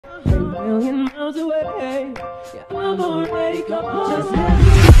A million miles away. Yeah, I'm already gone. Just let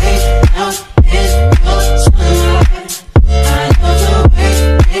me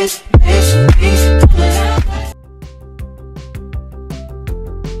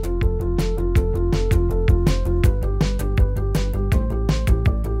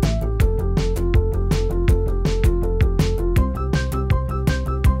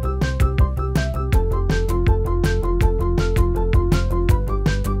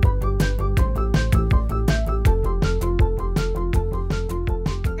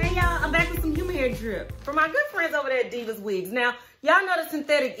for my good friends over there at DivasWigs. Now, y'all know that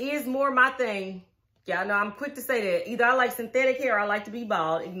synthetic is more my thing. Y'all know I'm quick to say that. Either I like synthetic hair or I like to be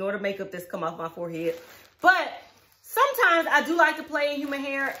bald. Ignore the makeup that's come off my forehead. But sometimes I do like to play in human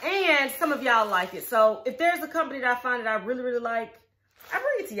hair, and some of y'all like it. So if there's a company that I find that I really, really like, I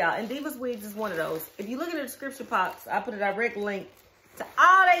bring it to y'all. And DivasWigs is one of those. If you look at the description box, I put a direct link to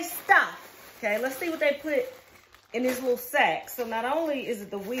all their stuff. Okay, let's see what they put in this little sack. So not only is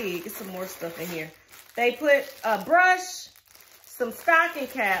it the wig, it's some more stuff in here. They put a brush, some stocking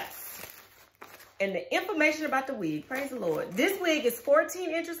caps, and the information about the wig. Praise the Lord. This wig is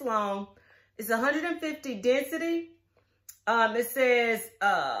 14 inches long. It's 150 density. It says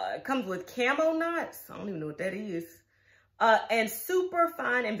it comes with camo knots. I don't even know what that is. And super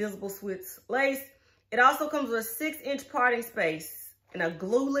fine invisible Swiss lace. It also comes with a 6-inch parting space and a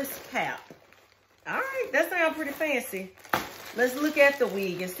glueless cap. All right, that sounds pretty fancy. Let's look at the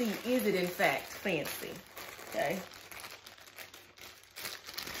wig and see, is it in fact fancy? Okay.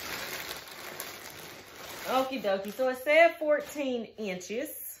 Okie dokie. So it said 14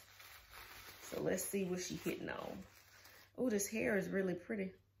 inches. So let's see what she's hitting on. Oh, this hair is really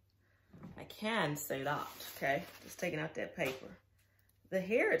pretty. I can say that. Okay. Just taking out that paper. The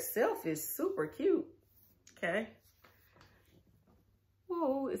hair itself is super cute. Okay.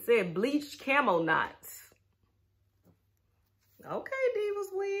 Whoa, it said bleached camo knots. Okay,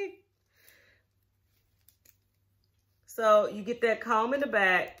 DivasWig. So you get that comb in the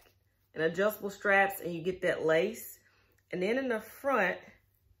back and adjustable straps, and you get that lace. And then in the front,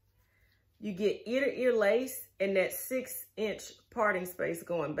 you get ear to ear lace and that 6-inch parting space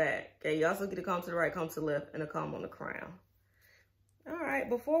going back. Okay, you also get a comb to the right, comb to the left, and a comb on the crown. All right,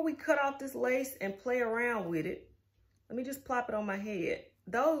 before we cut off this lace and play around with it, let me just plop it on my head.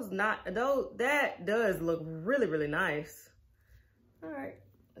 That does look really, really nice. All right,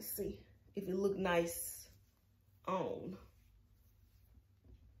 let's see if it look nice on.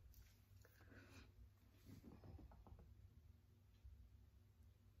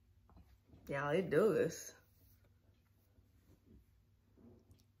 Yeah, it does.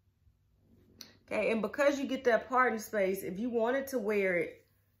 Okay, and because you get that parting space, if you wanted to wear it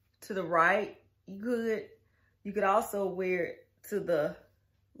to the right, you could. You could also wear it to the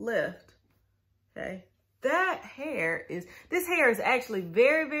left, okay? This hair is actually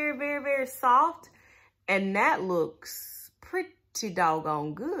very, very, very, very soft, and that looks pretty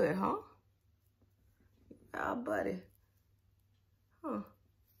doggone good, huh? Oh, buddy. Huh.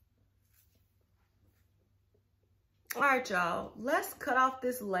 All right, y'all. Let's cut off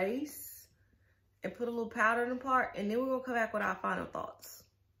this lace and put a little powder in the part, and then we're gonna come back with our final thoughts.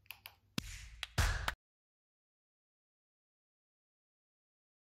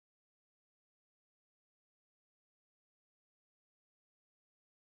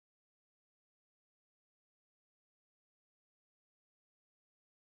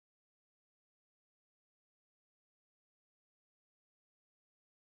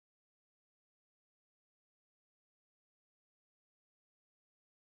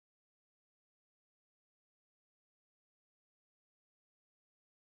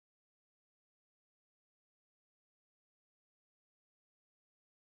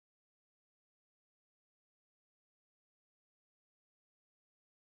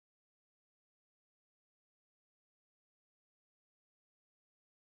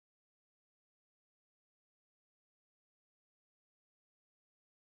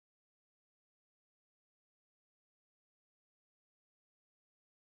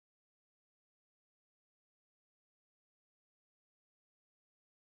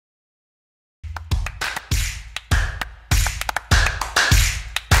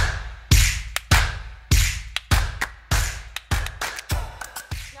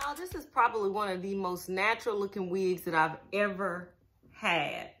 This is probably one of the most natural looking wigs that I've ever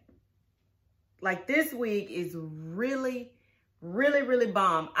had. Like, this wig is really, really, really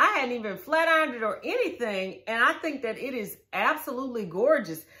bomb. I hadn't even flat ironed it or anything, and I think that it is absolutely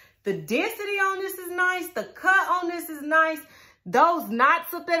gorgeous. The density on this is nice. The cut on this is nice. Those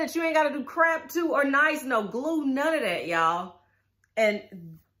knots up there that you ain't got to do crap to are nice. No glue, none of that, y'all.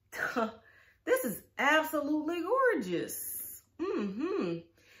 And This is absolutely gorgeous.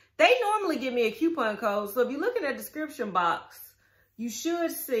 They normally give me a coupon code. So if you look in the description box, you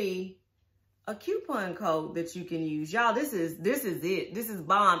should see a coupon code that you can use. Y'all, this is it. This is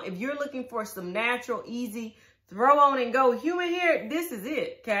bomb. If you're looking for some natural, easy, throw on and go human hair, this is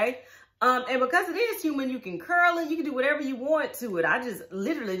it, okay? And because it is human, you can curl it. You can do whatever you want to it.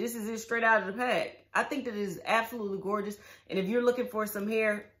 Literally, this is it straight out of the pack. I think that it is absolutely gorgeous. And if you're looking for some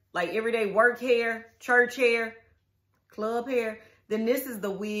hair, like everyday work hair, church hair, club hair, then this is the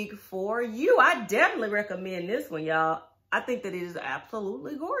wig for you. I definitely recommend this one, y'all. I think that it is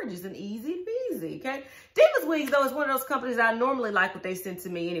absolutely gorgeous and easy peasy, okay? DivasWigs, though, is one of those companies I normally like what they send to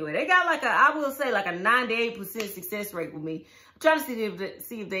me anyway. They got like I will say like a 98% success rate with me. I'm trying to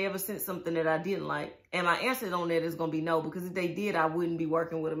see if they ever sent something that I didn't like. And my answer on that is going to be no, because if they did, I wouldn't be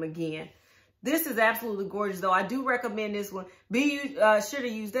working with them again. This is absolutely gorgeous, though. I do recommend this one. Be sure to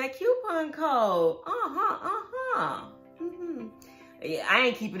use that coupon code. Yeah, I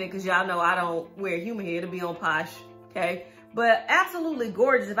ain't keeping it because y'all know I don't wear human hair to be on Posh. Okay, but absolutely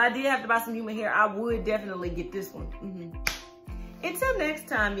gorgeous. If I did have to buy some human hair, I would definitely get this one. Until next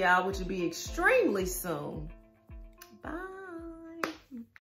time, y'all, which will be extremely soon. Bye.